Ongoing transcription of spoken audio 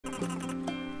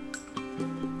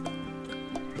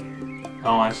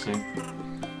Oh, I see.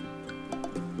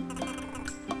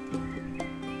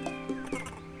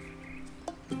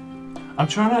 I'm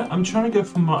trying to go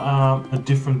for a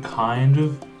different kind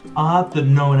of art that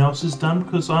no one else has done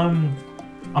because I'm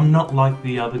not like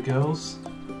the other girls.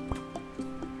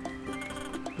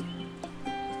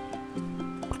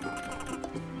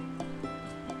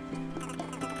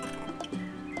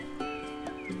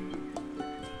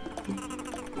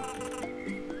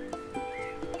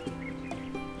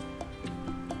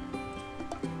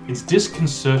 It's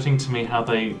disconcerting to me how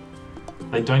they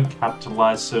don't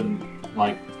capitalize certain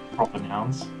like proper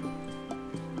nouns.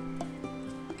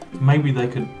 Maybe they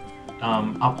could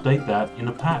update that in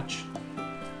a patch.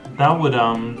 That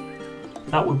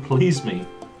would please me.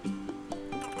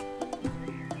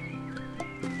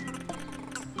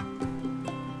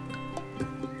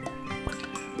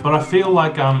 But I feel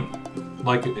like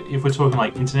if we're talking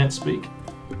like internet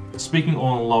speaking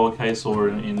all in lowercase or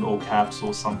in all caps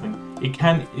or something, it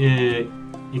can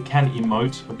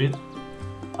emote a bit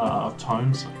of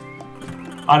tones.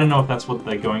 I don't know if that's what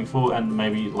they're going for, and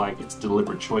maybe like it's a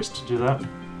deliberate choice to do that.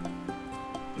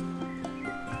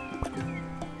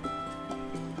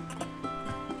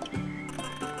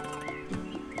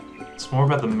 It's more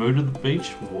about the mood of the beach.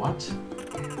 What?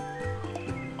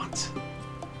 What?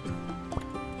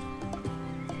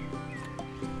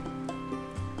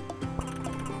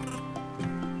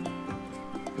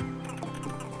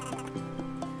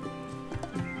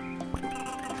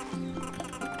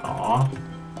 Aww.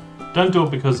 Don't do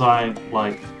it because I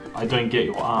don't get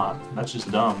your art. That's just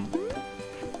dumb.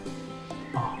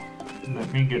 Oh,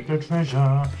 let me get the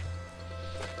treasure.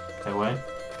 Okay, wait.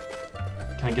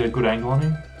 Can I get a good angle on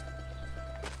him?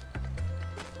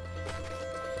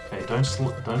 Okay, don't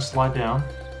slide down.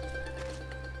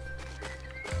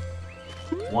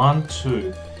 1,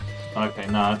 2. Okay,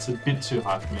 no, it's a bit too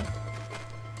high for me.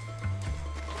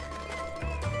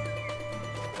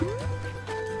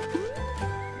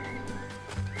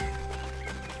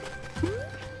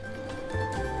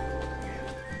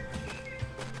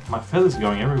 My feathers are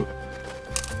going everywhere.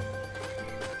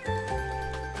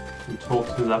 We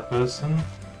talk to that person.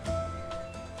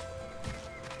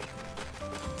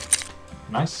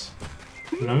 Nice.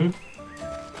 No.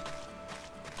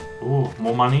 Ooh,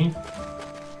 more money.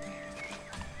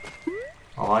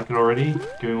 I like it already.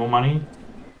 Give me more money.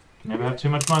 Never have too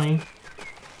much money.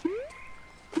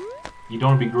 You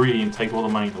don't want to be greedy and take all the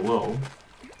money in the world.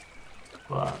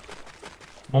 But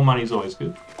more money is always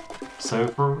good. So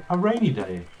for a rainy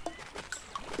day.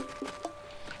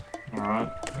 Alright,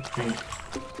 I think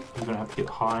we're gonna have to get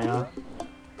higher.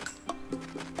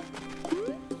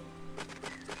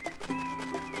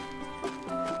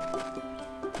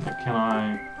 Now can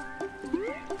I...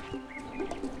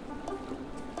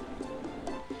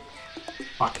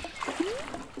 Fuck.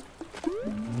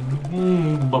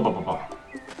 Blah, blah, blah, blah.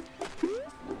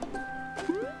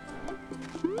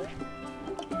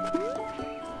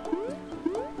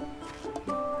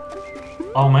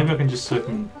 Oh, maybe I can just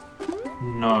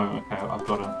No, okay, I've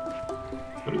gotta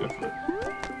go for it.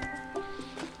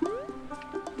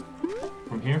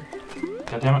 From here?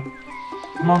 God damn it.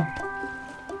 Come on.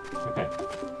 Okay.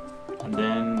 And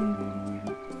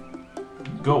then...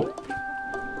 Go.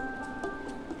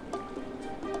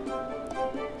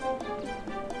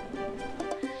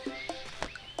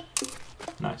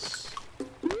 Nice.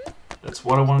 That's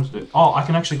what I wanted to do. Oh, I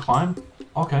can actually climb?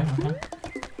 Okay, okay.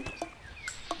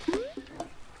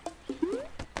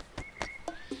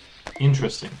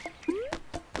 Interesting.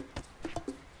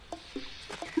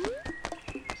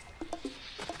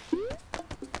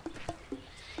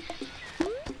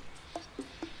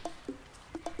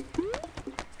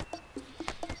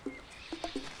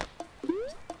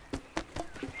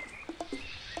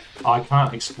 I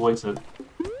can't exploit it.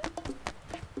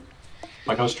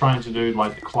 Like I was trying to do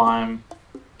like the climb,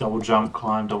 double jump,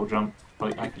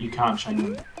 but you can't change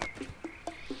them.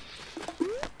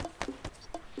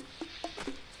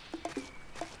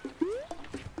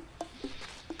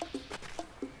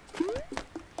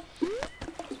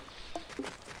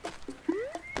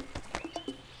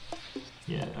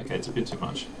 Yeah, okay, it's a bit too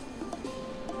much.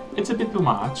 It's a bit too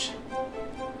much.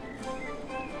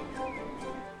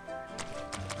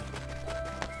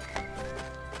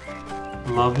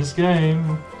 Love this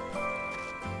game.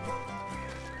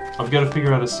 I've got to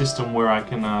figure out a system where I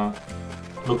can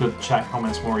look at chat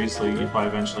comments more easily if I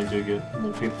eventually do get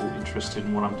more people interested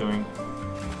in what I'm doing.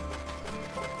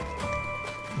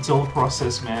 It's all a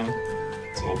process, man.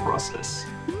 It's all a process.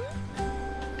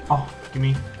 Oh, give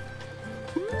me.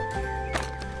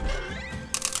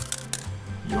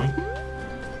 Yoink.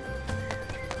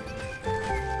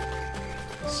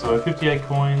 So 58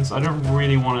 coins. I don't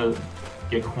really want to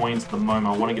get coins at the moment.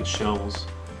 I want to get shells.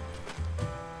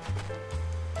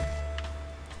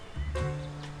 I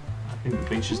think the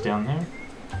beach is down there.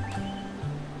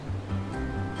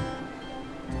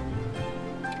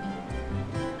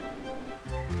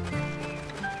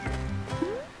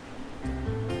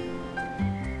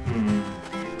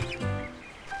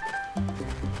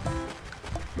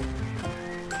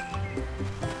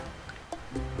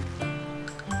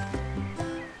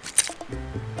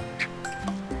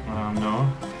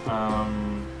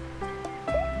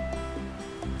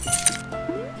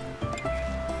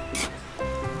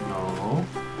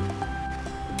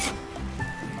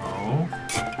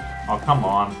 Come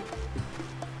on.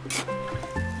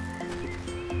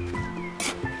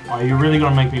 Oh, you're really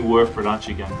gonna make me work for it, aren't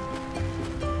you, again?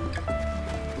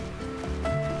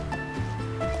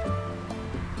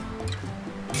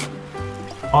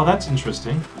 Oh, that's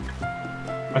interesting.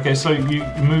 Okay, so you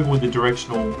move with the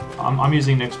directional... I'm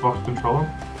using an Xbox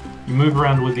controller. You move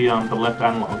around with the left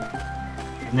analog,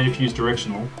 and then if you use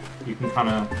directional, you can kind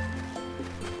of...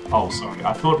 Oh, sorry.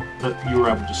 I thought that you were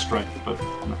able to strafe, but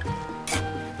no.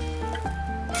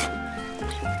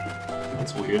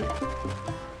 That's weird.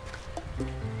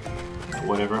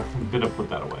 Whatever. I'm gonna put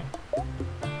that away.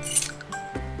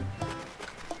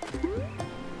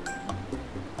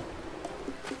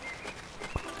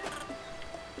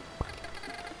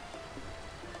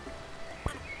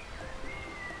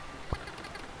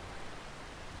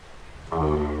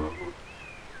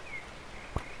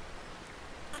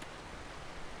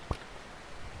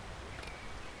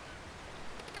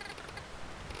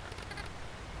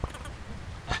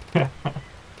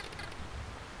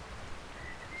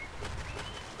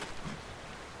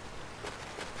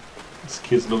 This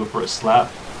kid's looking for a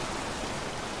slap.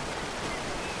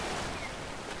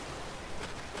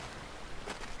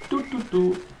 Doot doot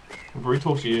doot. Before he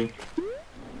talks to you.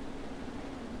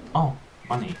 Oh,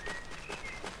 money.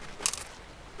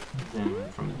 And then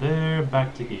from there,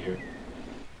 back to here.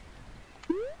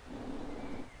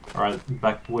 Alright,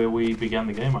 back where we began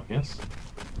the game, I guess.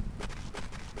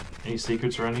 Any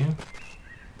secrets around here?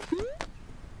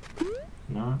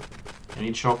 No?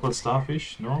 Any chocolate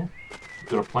starfish? No?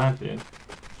 Got a plant there.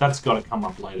 That's got to come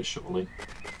up later, surely.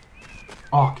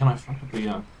 Oh, can I fuck up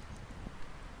the...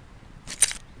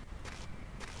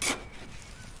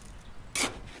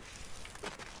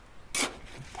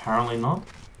 Apparently not.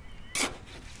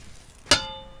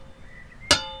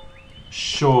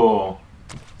 Sure.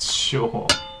 Sure.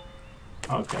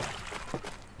 Okay.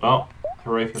 Well,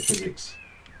 hooray for physics.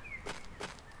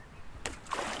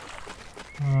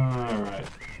 Alright.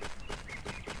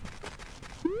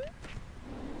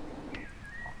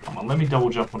 Come on, let me double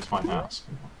jump onto my house.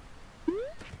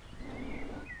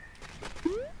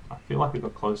 I feel like we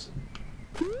got closer.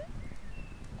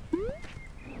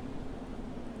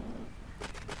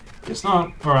 Guess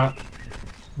not. Alright.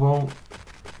 Well,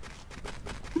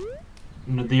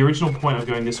 the original point of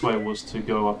going this way was to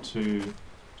go up to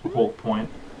Hawk Point.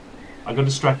 I got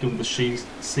distracted with the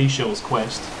seashells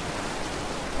quest.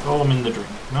 Oh, I'm in the drink.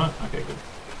 No? Okay, good.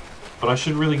 But I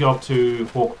should really go up to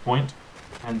Hawk Point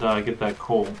and get that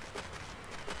call.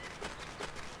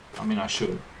 I mean, I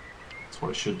should. That's what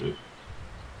I should do.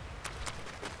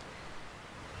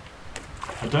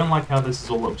 I don't like how this is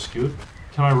all obscured.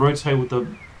 Can I rotate with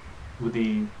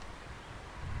the...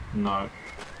 No.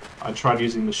 I tried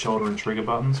using the shoulder and trigger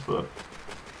buttons, but...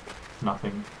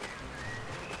 nothing.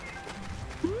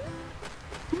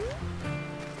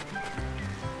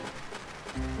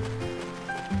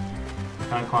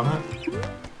 Can I climb it?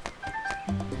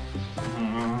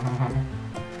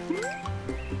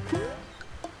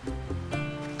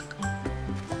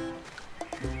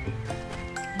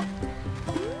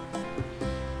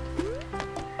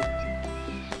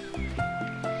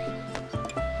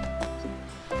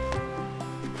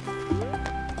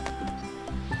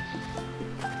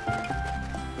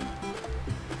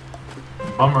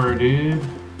 Bummer, dude.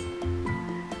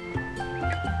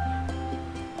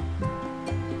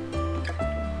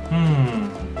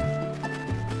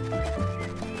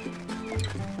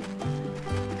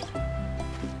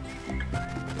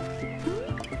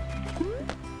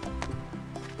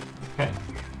 Okay.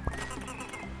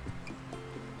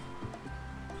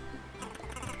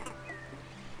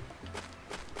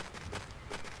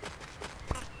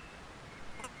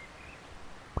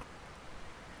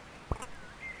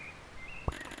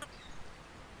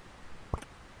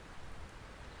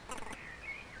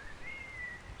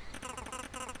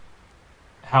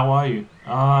 How are you?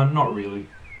 Not really.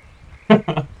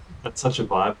 That's such a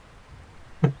vibe.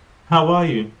 How are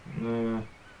you?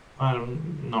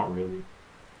 Not really.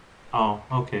 Oh,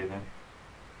 okay then.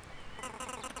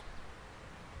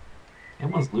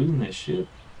 Everyone's losing their shit.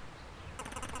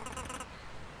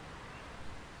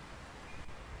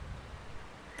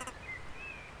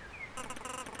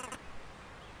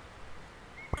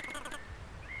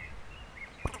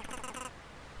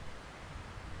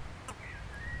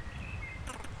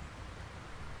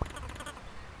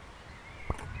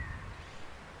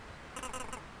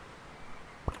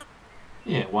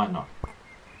 Yeah, why not?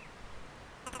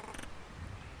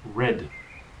 Red.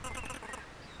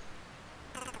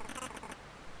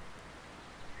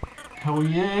 Hell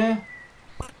yeah!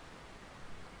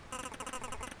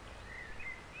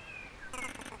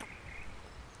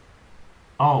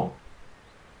 Oh,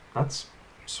 that's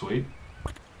sweet.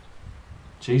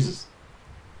 Jesus.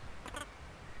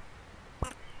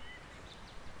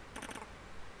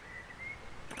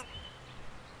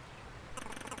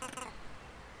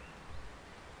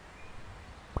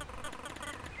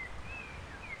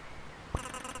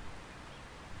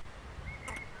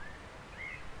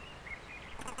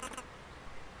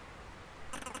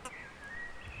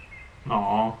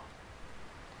 Aww.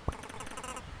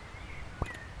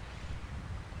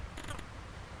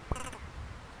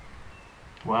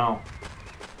 Wow.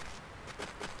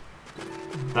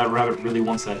 That rabbit really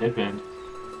wants that headband.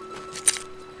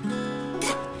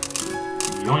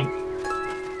 Yoink.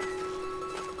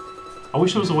 I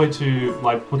wish there was a way to,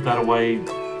 like, put that away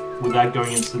without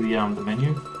going into the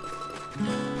menu.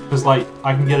 Because, like,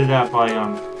 I can get it out by,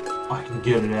 I can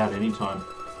get it out anytime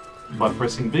by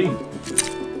pressing B.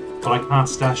 But I can't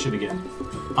stash it again.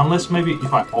 Unless maybe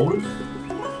if I hold it?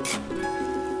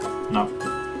 No.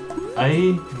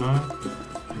 A, no.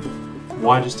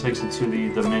 Y just takes it to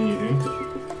the menu.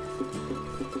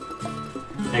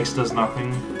 X does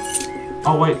nothing.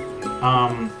 Oh wait,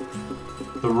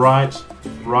 the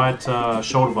right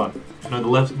shoulder button. No, the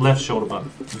left shoulder button.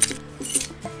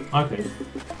 Okay,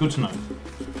 good to know.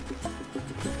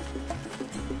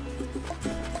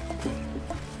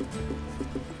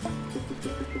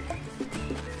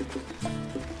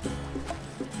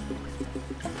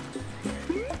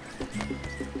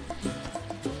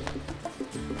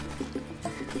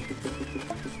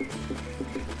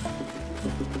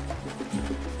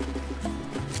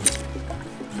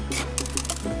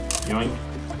 Yoink.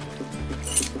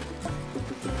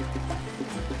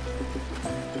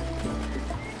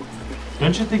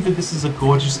 Don't you think that this is a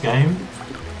gorgeous game?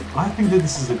 I think that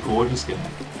this is a gorgeous game.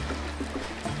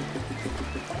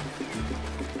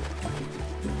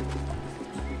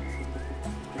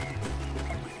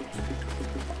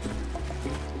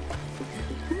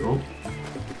 Oh.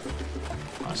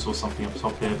 I saw something up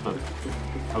top there, but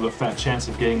I've got a fat chance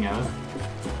of getting at it.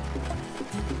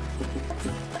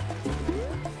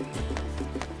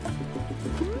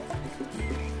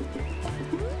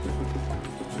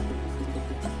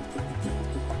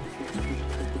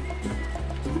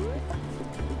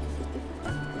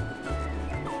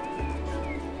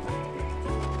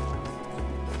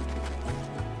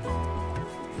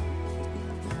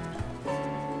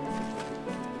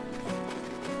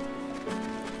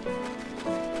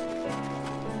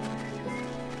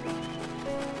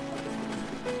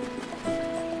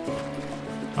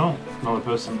 Oh, another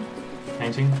person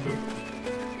painting. Good.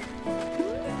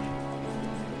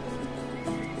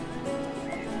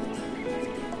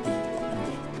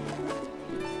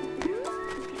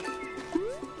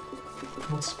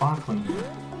 What's sparkling?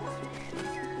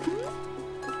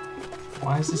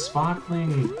 Why is this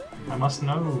sparkling? I must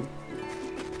know.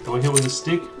 Do I hit with a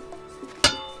stick?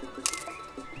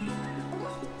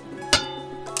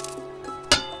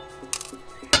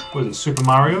 What is it, Super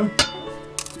Mario?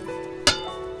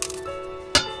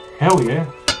 Hell yeah.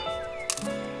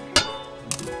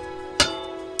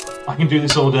 I can do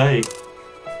this all day.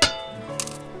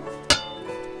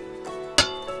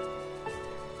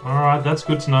 Alright, that's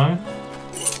good to know.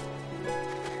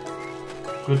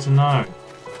 Good to know.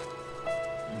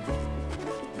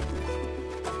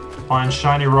 Find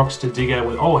shiny rocks to dig out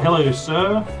with. Oh, hello,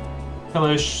 sir.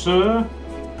 Hello, sir.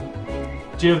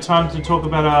 Do you have time to talk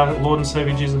about our Lord and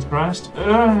Savior Jesus Christ?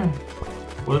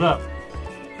 What up?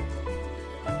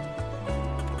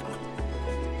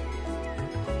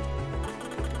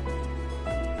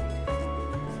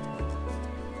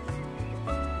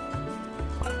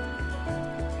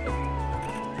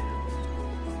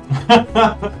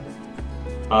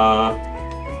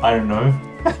 I don't know.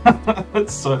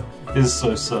 This is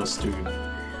so sus, dude.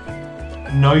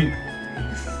 No, you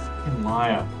fucking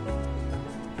liar.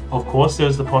 Of course,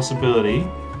 there's the possibility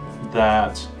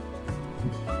that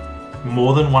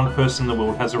more than one person in the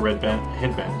world has a red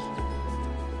headband.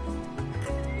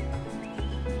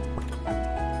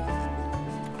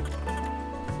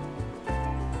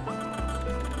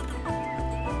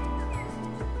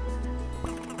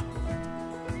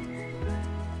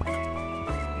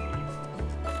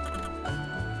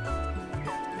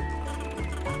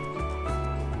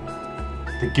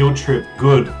 The guilt trip,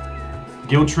 good.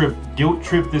 Guilt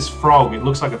trip this frog. It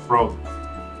looks like a frog.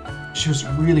 She was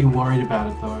really worried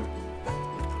about it though.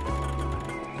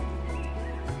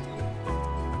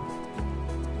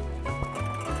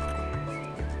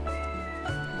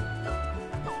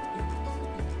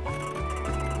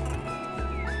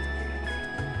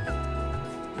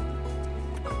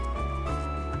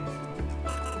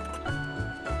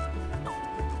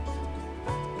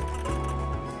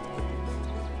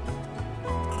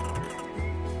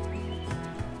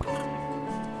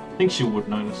 I think she would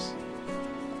notice.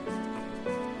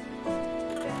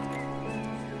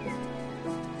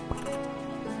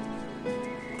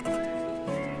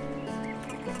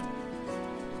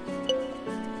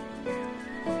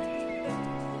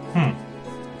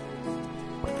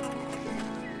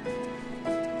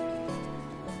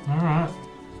 Alright.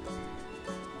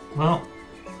 Well,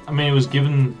 I mean, it was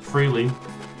given freely.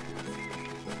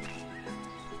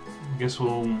 I guess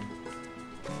we'll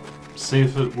see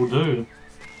if it will do.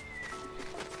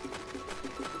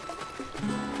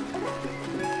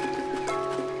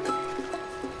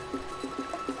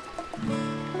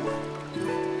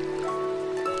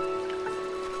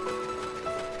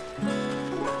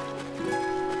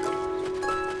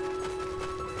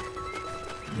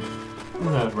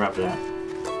 Wrap it out.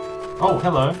 Oh,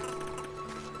 hello.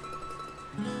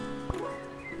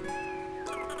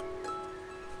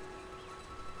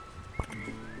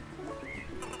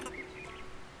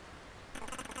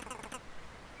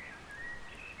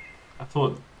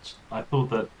 I thought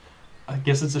that, I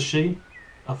guess it's a she.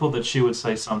 I thought that she would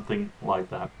say something like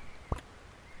that.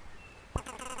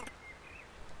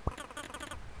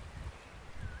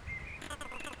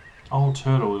 Oh,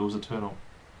 turtle. It was a turtle.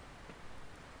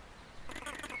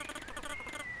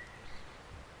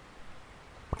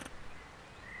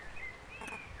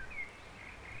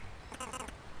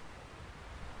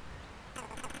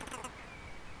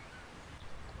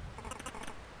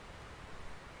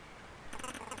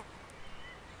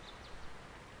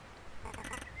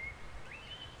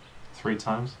 Three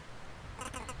times.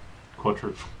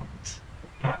 Quadruple.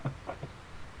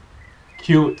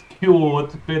 Cute,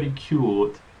 cute, very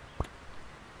cute.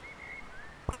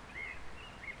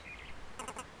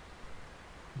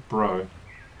 Bro.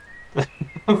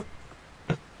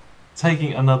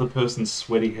 Taking another person's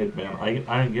sweaty headband. I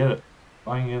don't get it.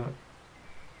 I don't get it.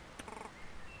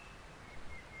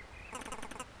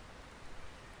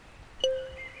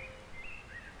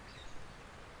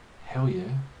 Hell yeah.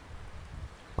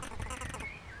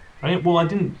 Well, I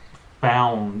didn't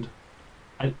found...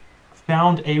 I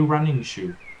found a running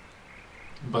shoe.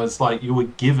 But it's like you were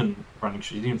given running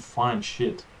shoes. You didn't find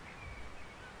shit.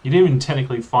 You didn't even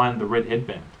technically find the red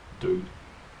headband, dude.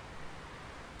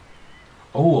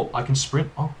 Oh, I can sprint.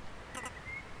 Oh.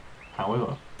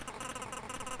 However.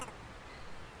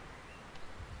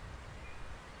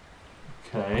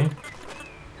 Okay.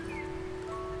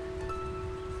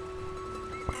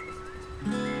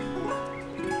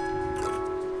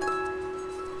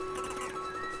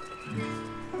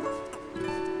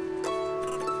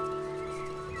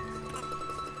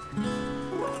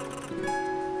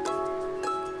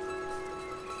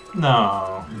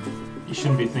 No, you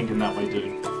shouldn't be thinking that way,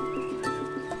 dude.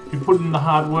 If you put in the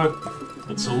hard work,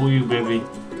 it's all you, baby.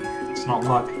 It's not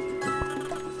luck.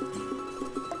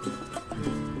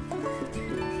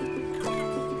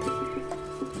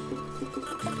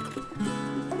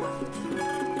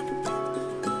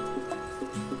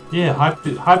 Yeah,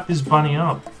 hype this bunny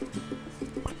up.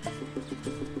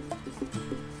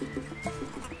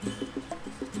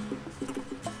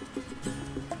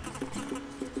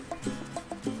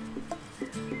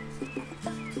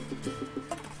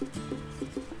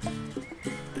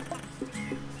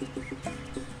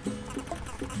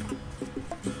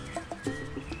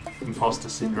 Imposter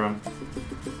syndrome.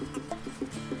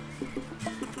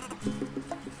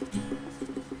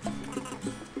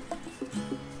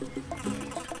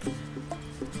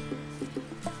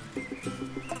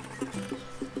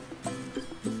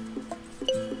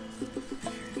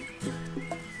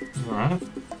 Alright.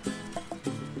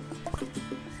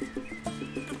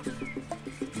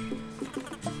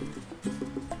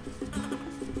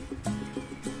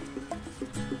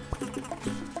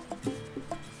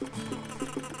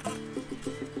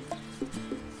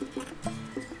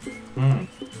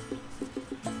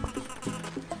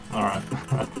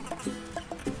 Alright.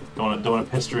 don't want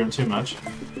to pester him too much.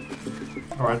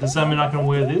 Alright, does that mean I can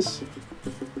wear this?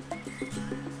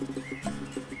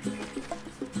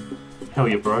 Hell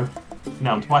yeah, bro.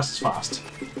 Now I'm twice as fast.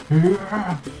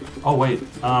 Oh wait,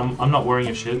 I'm not wearing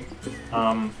your shit.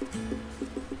 No,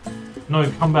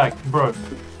 come back, bro.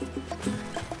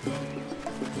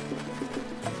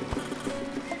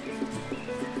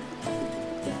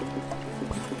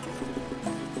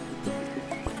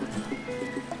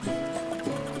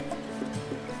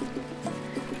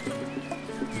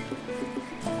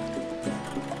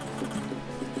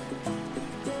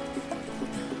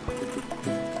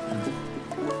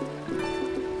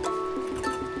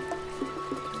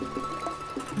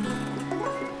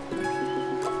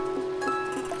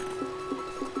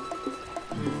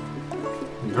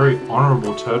 very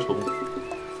honorable turtle.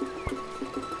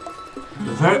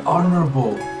 Very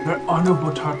honorable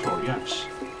turtle, yes.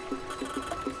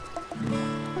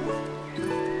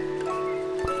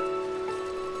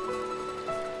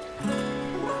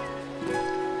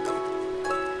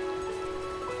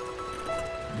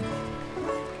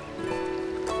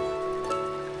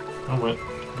 Oh wait,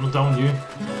 I'm not done with you.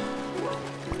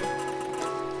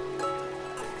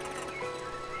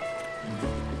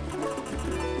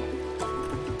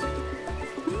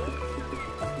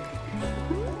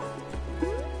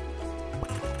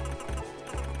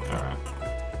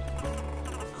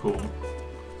 Cool.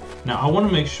 Now I want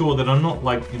to make sure that I'm not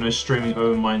like, you know, streaming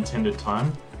over my intended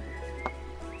time.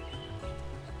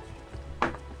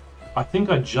 I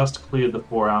think I just cleared the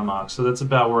 4-hour mark, so that's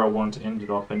about where I wanted to end it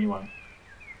off anyway.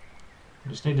 I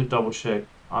just need to double check.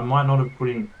 I might not have put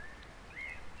in...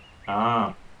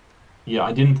 Ah. Yeah,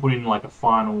 I didn't put in like a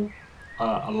final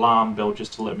alarm bell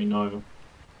just to let me know.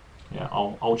 Yeah,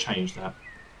 I'll change that.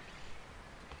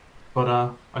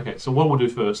 But, okay, so what we'll do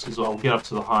first is I'll get up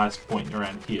to the highest point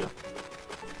around here.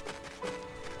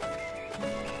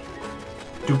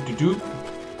 Doop-de-doop.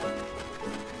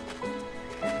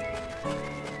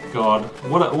 God,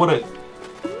 what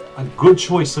a good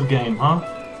choice of game, huh?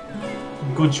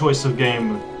 Good choice of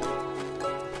game.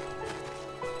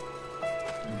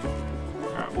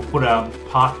 Alright, we'll put our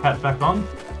park hat back on.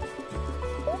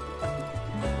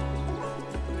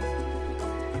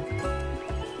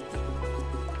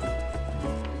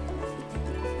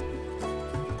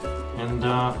 And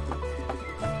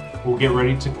we'll get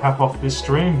ready to cap off this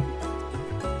stream.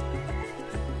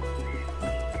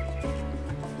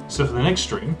 So for the next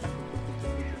stream,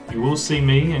 you will see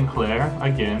me and Claire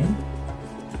again.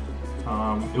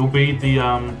 It'll be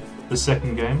the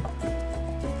second game.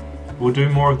 We'll do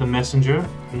more of the messenger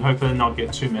and hopefully not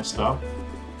get too messed up.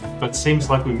 But it seems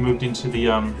like we've moved into the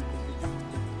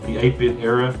 8-bit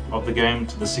era of the game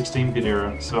to the 16-bit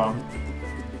era. So I'm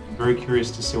very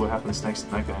curious to see what happens next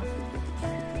in that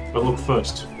game. But look,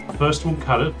 first we'll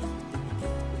cut it.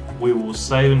 We will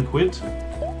save and quit.